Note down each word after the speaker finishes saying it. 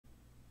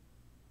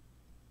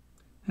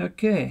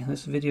Okay,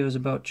 this video is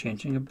about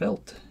changing a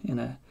belt in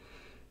a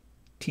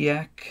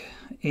Teac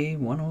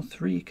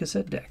A-103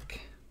 cassette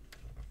deck.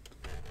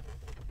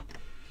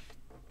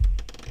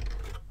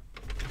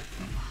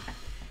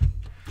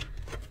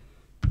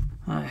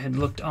 I had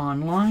looked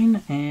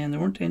online and there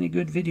weren't any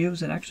good videos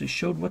that actually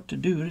showed what to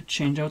do to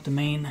change out the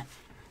main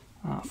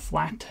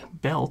flat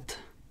belt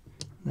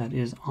that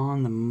is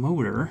on the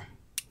motor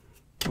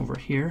over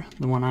here.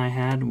 The one I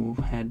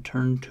had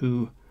turned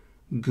to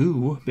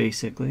goo,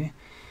 basically.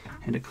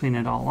 Had to clean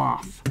it all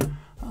off.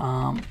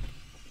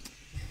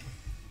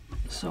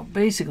 So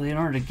basically, in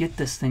order to get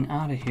this thing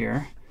out of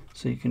here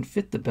so you can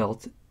fit the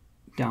belt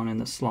down in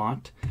the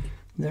slot,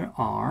 there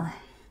are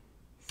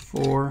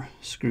 4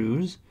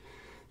 screws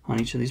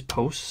on each of these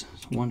posts.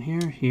 So one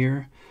here,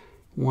 here,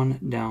 one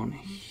down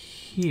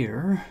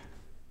here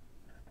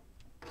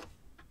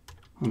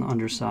on the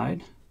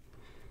underside.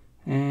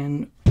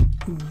 And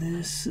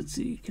this, let's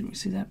see, can we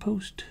see that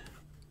post?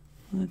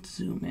 Let's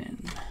zoom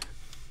in.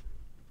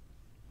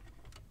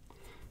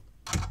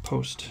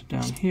 Post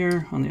down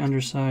here on the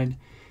underside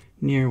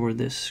near where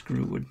this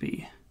screw would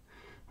be.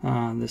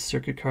 This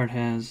circuit card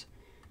has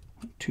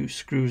 2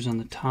 screws on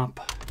the top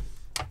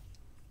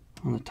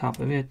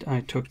of it.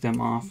 I took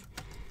them off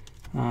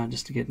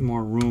just to get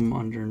more room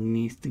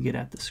underneath to get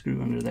at the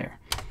screw under there.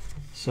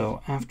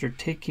 So after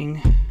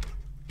taking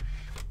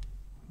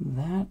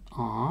that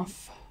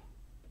off,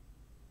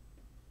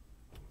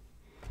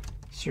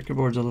 circuit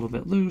board's a little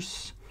bit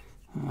loose.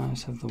 I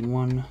just have the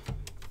one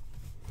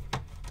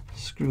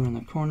screw in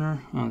the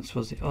corner. I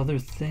suppose the other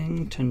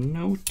thing to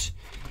note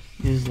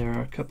is there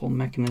are a couple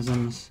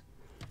mechanisms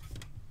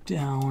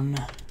down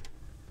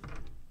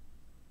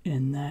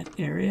in that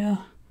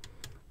area.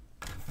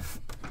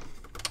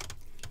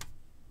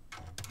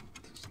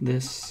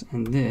 This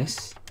and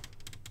this,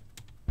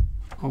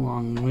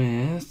 along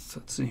with,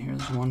 let's see,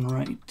 here's one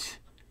right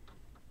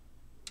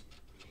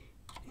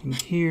in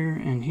here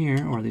and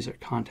here, or these are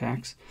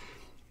contacts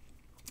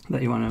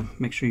that you want to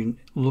make sure you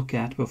look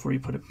at before you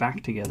put it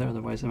back together,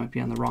 otherwise it might be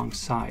on the wrong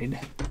side.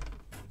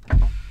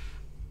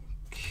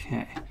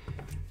 Okay,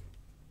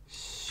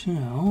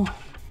 so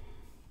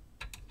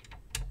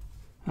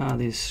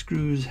these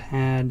screws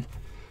had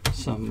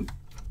some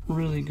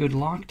really good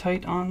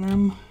Loctite on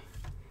them,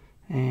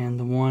 and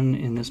the one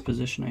in this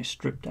position I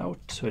stripped out,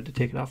 so I had to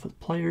take it off with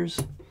pliers.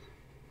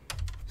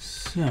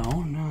 So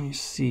now you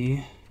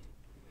see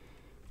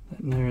that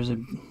there's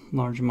a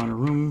large amount of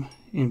room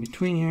in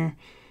between here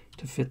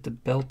to fit the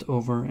belt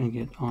over and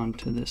get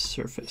onto this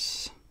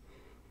surface.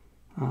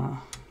 I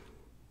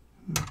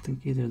don't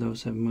think either of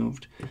those have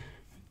moved.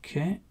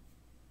 Okay.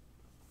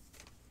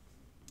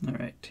 All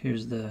right,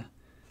 here's the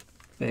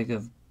bag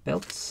of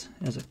belts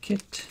as a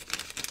kit.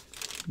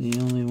 The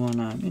only one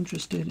I'm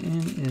interested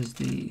in is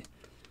the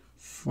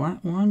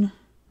flat one.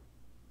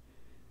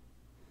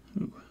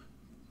 Ooh,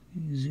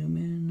 zoom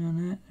in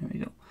on that. There we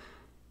go.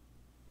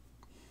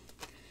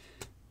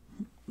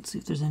 Let's see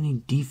if there's any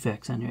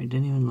defects on here. I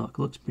didn't even look.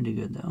 Looks pretty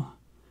good though.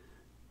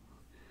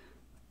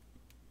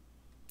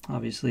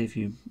 Obviously, if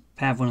you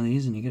have one of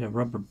these and you get a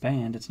rubber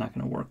band, it's not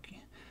going to work.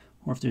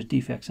 Or if there's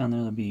defects on there,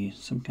 there'll be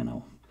some kind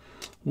of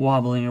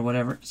wobbling or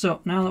whatever.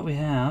 So now that we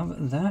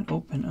have that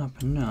open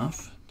up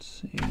enough,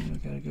 let's see, we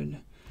got a good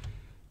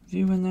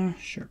view in there.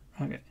 Sure.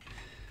 Okay.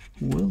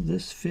 Will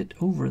this fit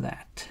over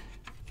that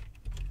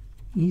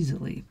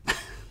easily?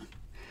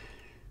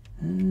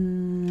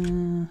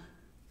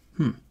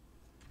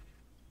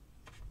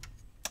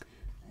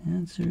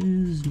 Answer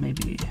is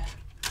maybe.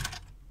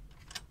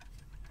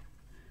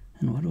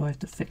 And what do I have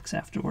to fix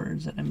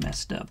afterwards that I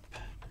messed up?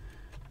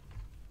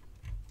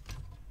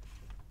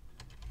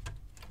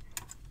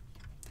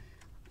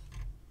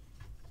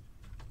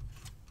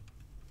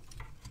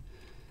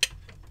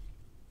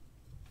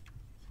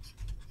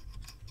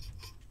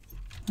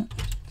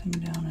 Thing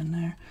down in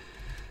there.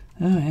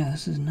 Oh yeah,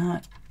 this is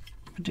not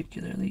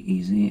particularly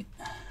easy.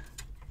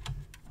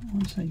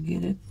 Once I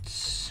get it.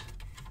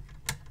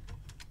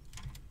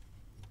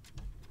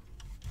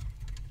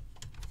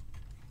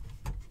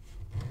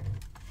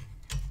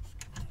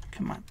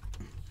 Come on.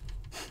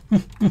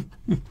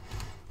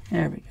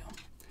 There we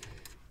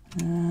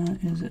go.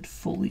 Is it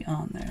fully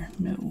on there?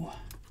 No.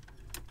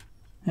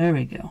 There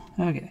we go.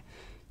 Okay.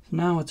 So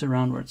now it's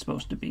around where it's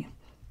supposed to be.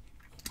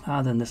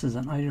 Then this is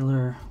an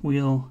idler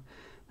wheel,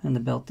 and the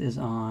belt is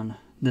on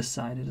this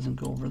side. It doesn't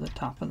go over the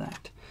top of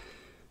that.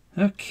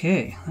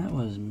 Okay, that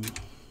was. Let's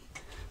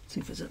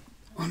see if it's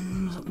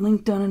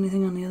linked on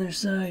anything on the other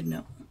side.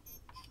 No.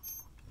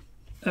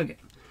 Okay.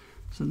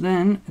 So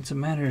then it's a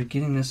matter of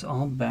getting this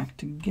all back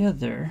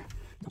together.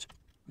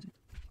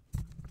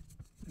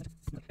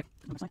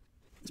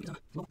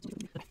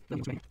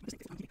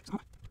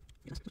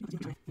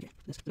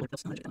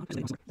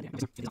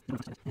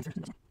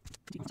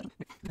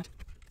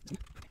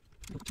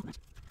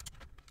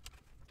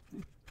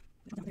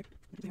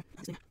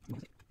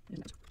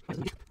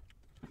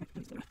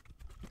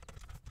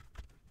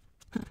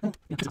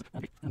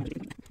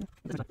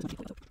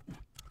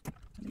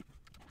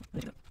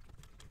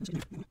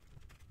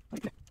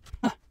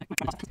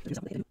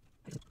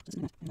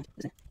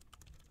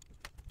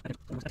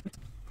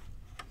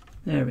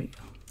 There we go.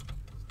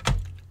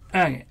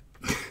 Okay.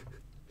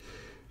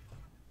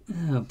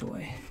 Oh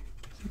boy.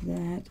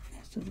 That,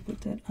 so to put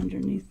that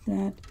underneath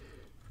that.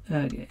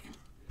 Okay.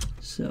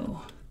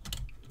 So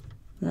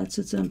that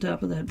sits on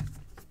top of that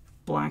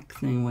black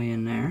thing way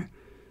in there.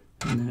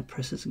 And then it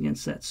presses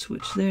against that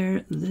switch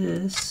there.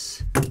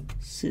 This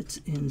sits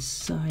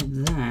inside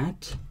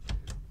that.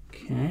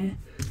 Okay.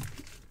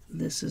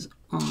 This is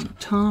on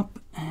top,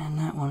 and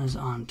that one is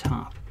on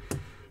top.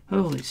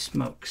 Holy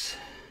smokes.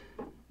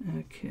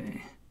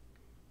 Okay.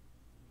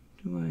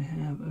 Do I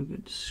have a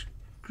good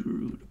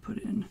screw to put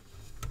in?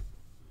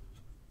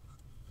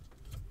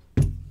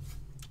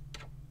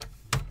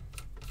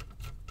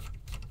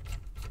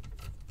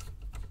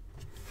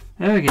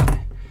 Okay.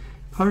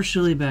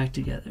 Partially back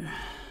together.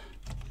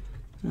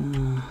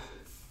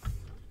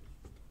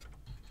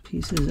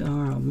 Pieces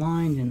are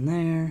aligned in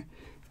there.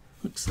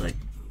 Looks like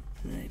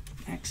I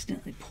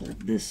accidentally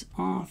pulled this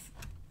off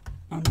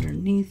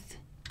underneath,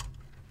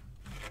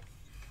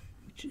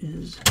 which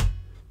is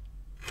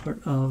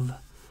part of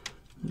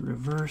the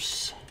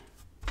reverse.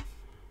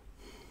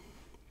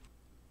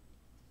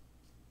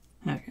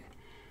 Okay,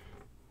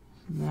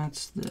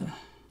 that's the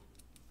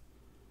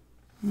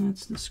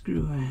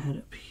screw I had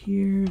up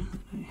here.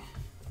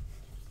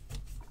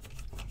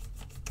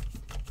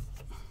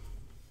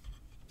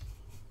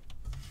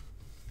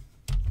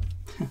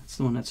 That's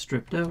the one that's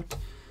stripped out.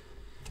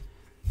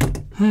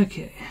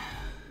 Okay,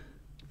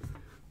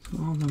 so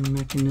all the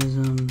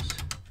mechanisms,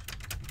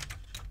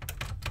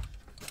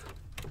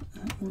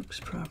 that works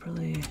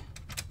properly.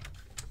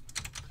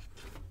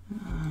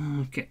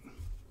 Okay,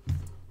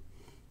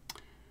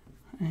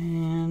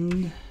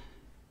 and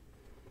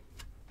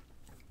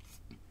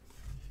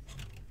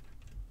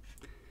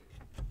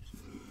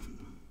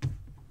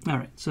all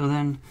right, so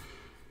then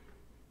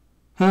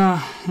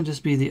it'll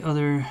just be the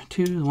other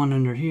two, the one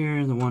under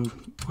here, the one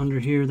under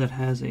here that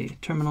has a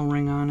terminal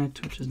ring on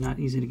it, which is not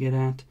easy to get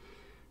at,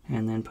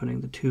 and then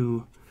putting the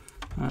two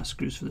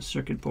screws for the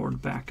circuit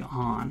board back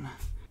on.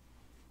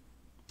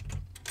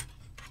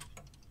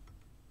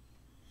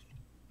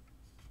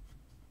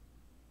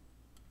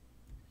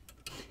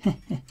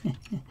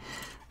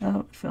 Oh,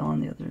 it fell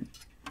on the other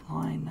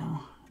line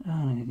now. Oh,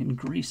 I'm getting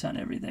grease on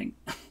everything.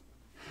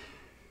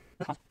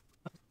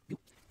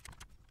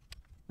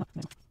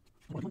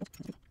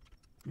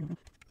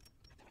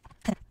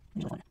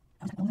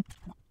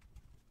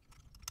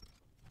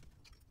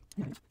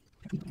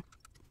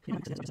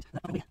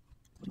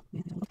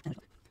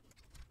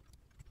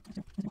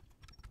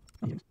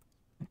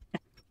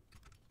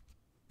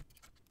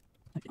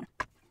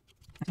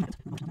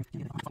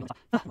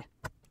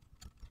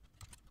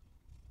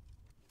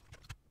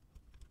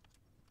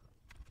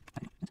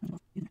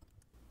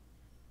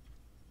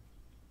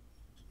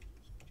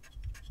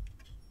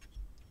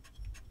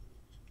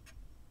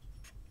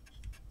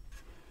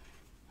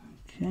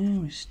 Okay,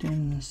 we stand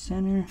in the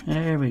center.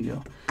 There we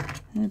go.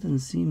 That doesn't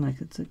seem like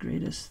it's the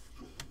greatest.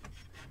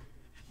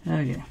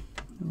 Okay,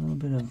 a little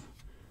bit of,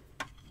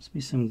 must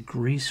be some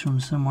grease from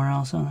somewhere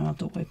else. I'll have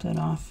to wipe that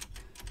off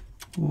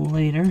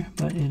later,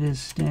 but it is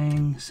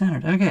staying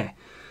centered. Okay,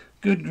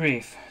 good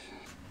grief.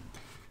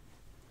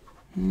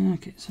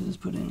 Okay, so let's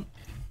put in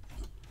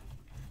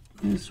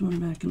this one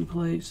back in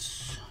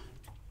place.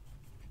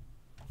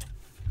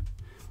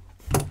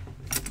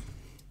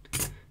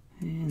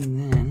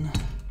 And then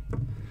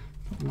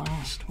the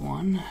last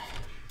one,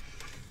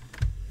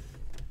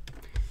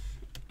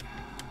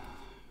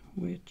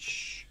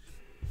 which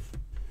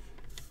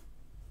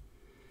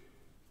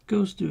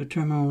goes through a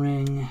terminal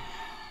ring.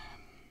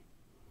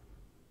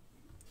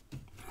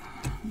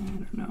 I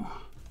don't know.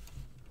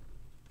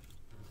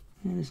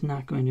 It is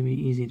not going to be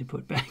easy to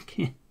put back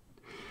in.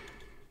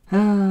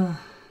 Can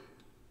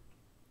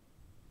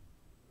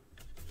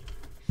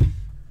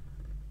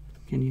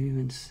you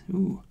even see?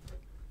 Ooh.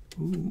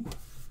 Ooh.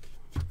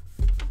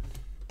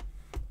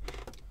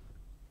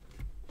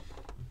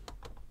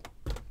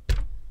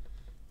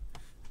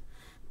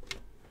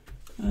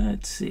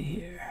 Let's see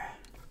here.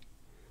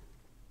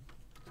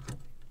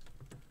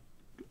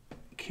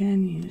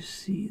 Can you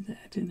see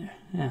that in there?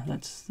 Yeah,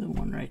 that's the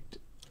one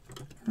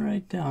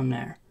right down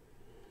there.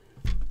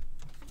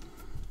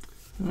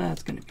 So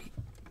that's going to be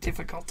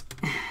difficult.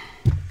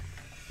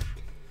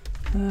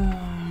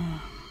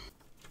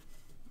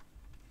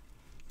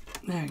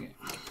 There we go.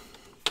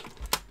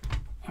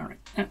 Alright,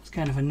 that's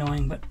kind of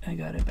annoying, but I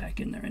got it back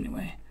in there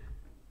anyway.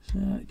 So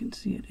I can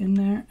see it in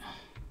there.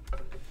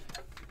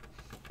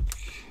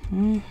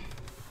 Okay.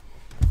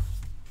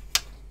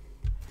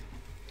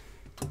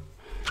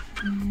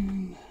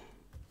 And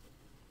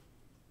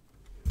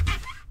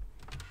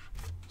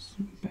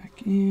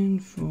back in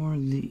for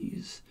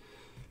these.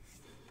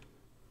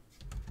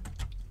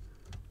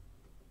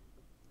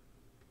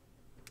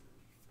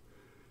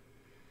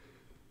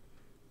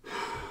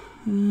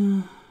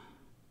 All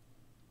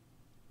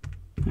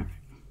right.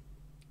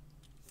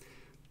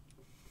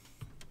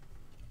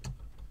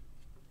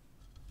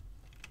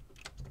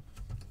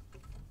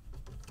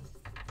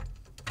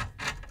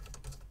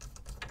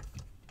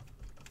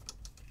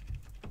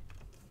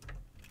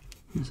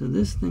 And so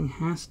this thing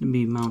has to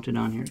be mounted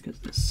on here because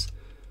this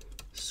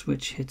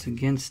switch hits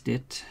against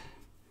it.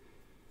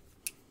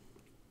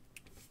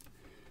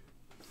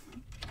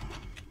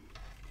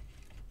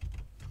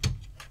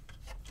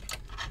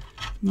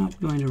 Not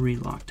going to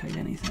re-Loctite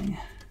anything.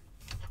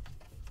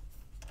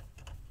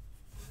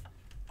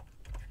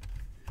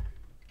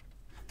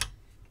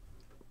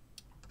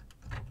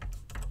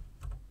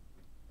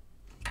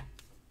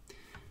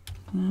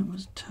 That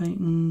was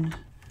tightened.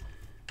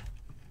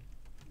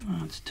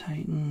 That's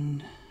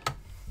tightened.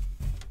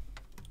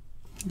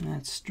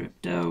 That's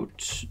stripped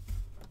out.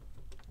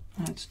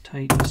 That's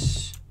tight.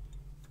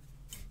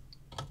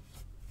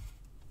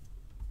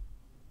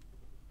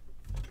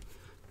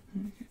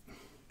 Okay.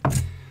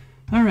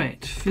 All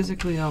right,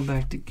 physically all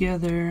back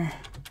together.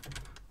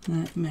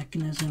 That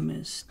mechanism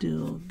is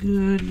still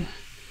good.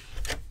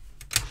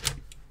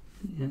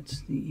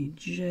 That's the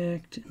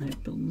eject, and I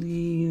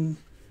believe,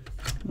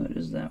 what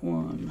is that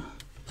one?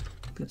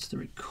 That's the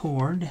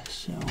record,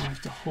 so I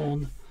have to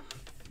hold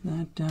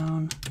that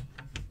down.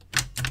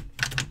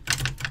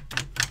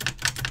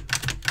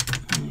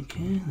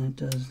 Okay, that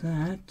does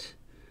that.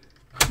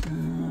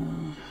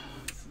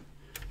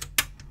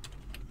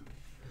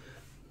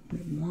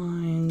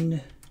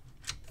 Rewind.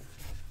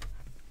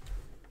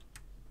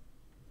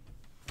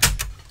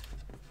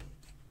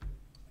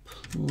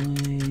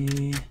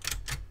 Play.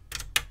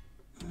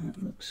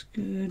 That looks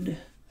good.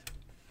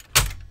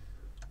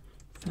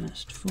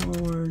 Fast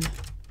forward.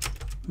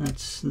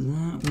 That's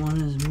that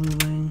one is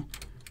moving.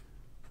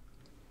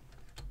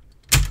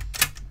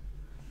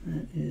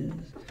 That is,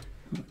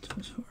 oh, it's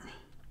fast forward.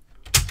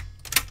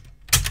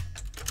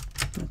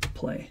 Let's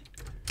play.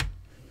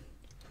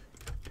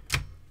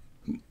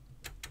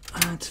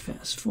 Let's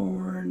fast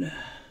forward.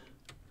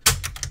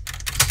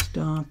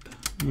 Stop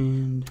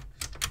and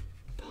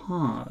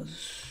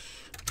pause.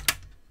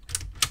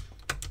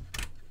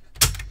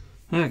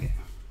 Okay.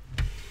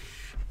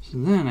 So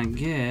then I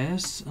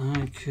guess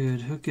I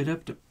could hook it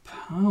up to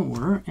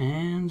power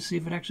and see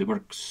if it actually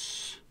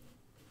works.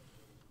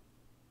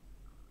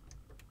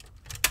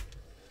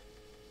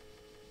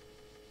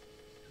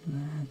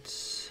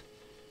 Let's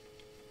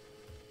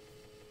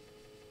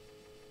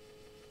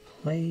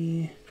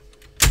play.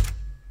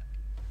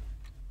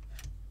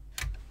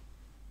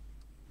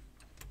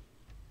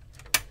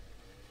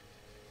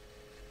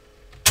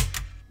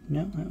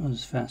 No, that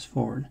was fast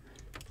forward.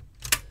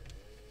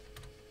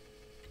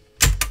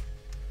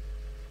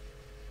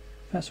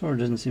 Fast forward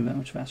doesn't seem that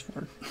much fast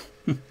forward.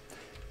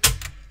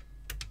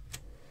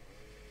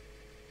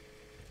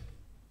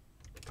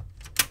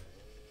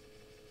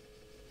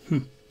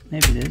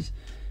 Maybe it is.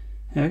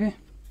 Okay.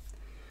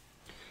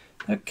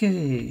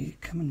 Okay,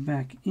 coming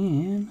back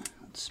in.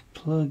 Let's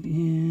plug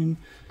in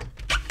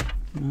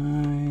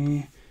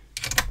my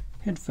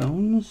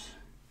headphones.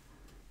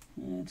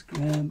 Let's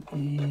grab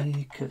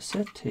a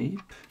cassette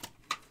tape.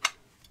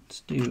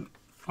 Let's do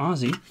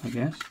Aussie, I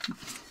guess.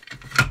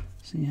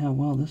 See how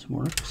well this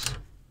works.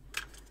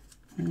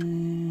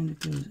 And it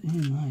goes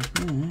in like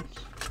that.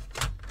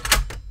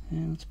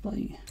 And let's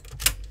play.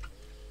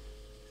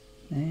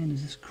 And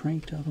is this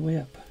cranked all the way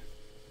up?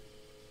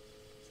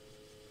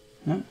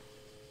 Huh?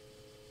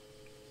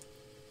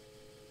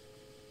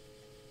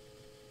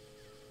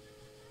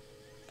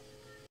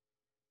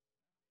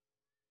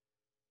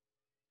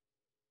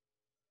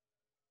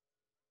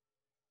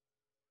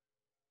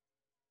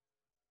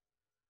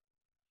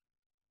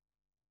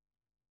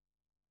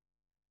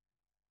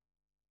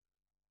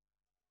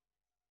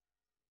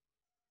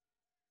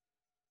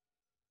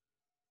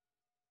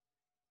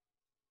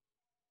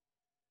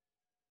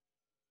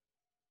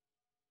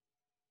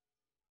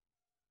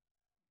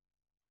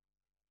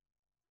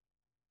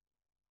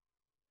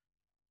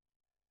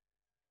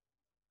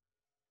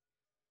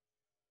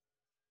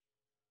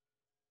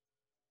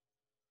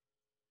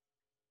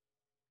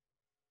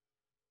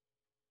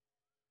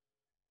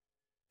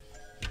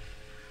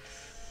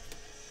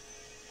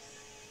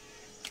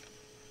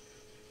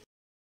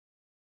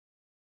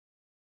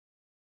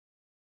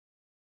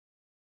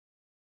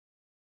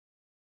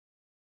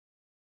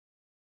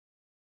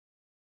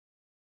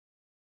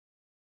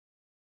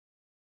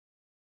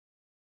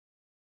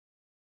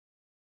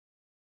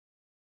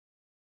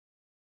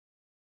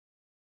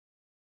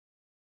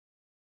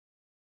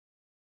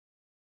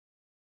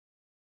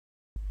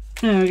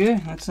 Okay,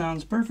 that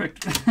sounds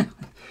perfect.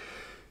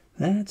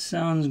 That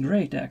sounds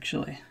great,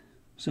 actually.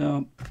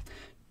 So,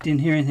 didn't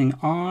hear anything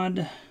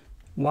odd,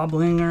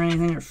 wobbling or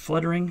anything, or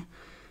fluttering.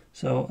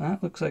 So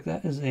that looks like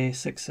that is a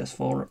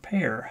successful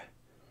repair.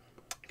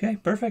 Okay,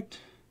 perfect.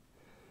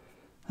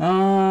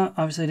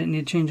 Obviously I didn't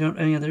need to change out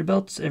any other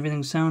belts.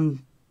 Everything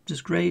sounds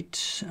just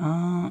great.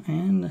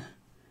 And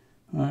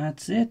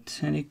that's it.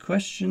 Any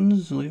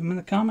questions, leave them in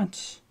the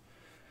comments.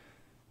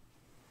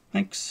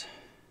 Thanks.